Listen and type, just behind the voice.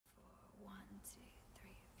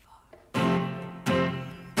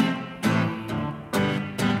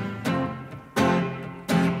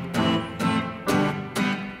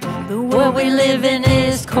The world we live in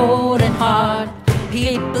is cold and hard.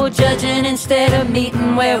 People judging instead of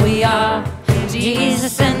meeting where we are.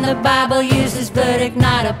 Jesus and the Bible uses verdict,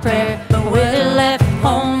 not a prayer. But we're left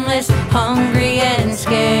homeless, hungry and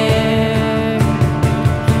scared.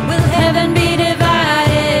 Will heaven be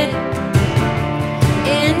divided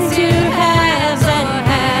into haves or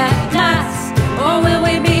have-nots? Or will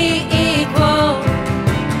we be equal,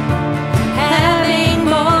 having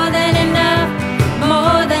more than enough,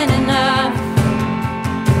 more than enough?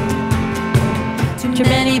 Too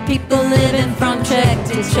many people living from check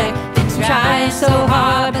to check. They're trying so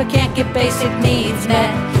hard but can't get basic needs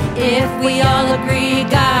met. If we all agree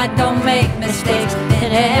God don't make mistakes,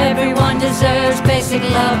 then everyone deserves basic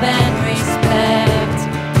love and respect.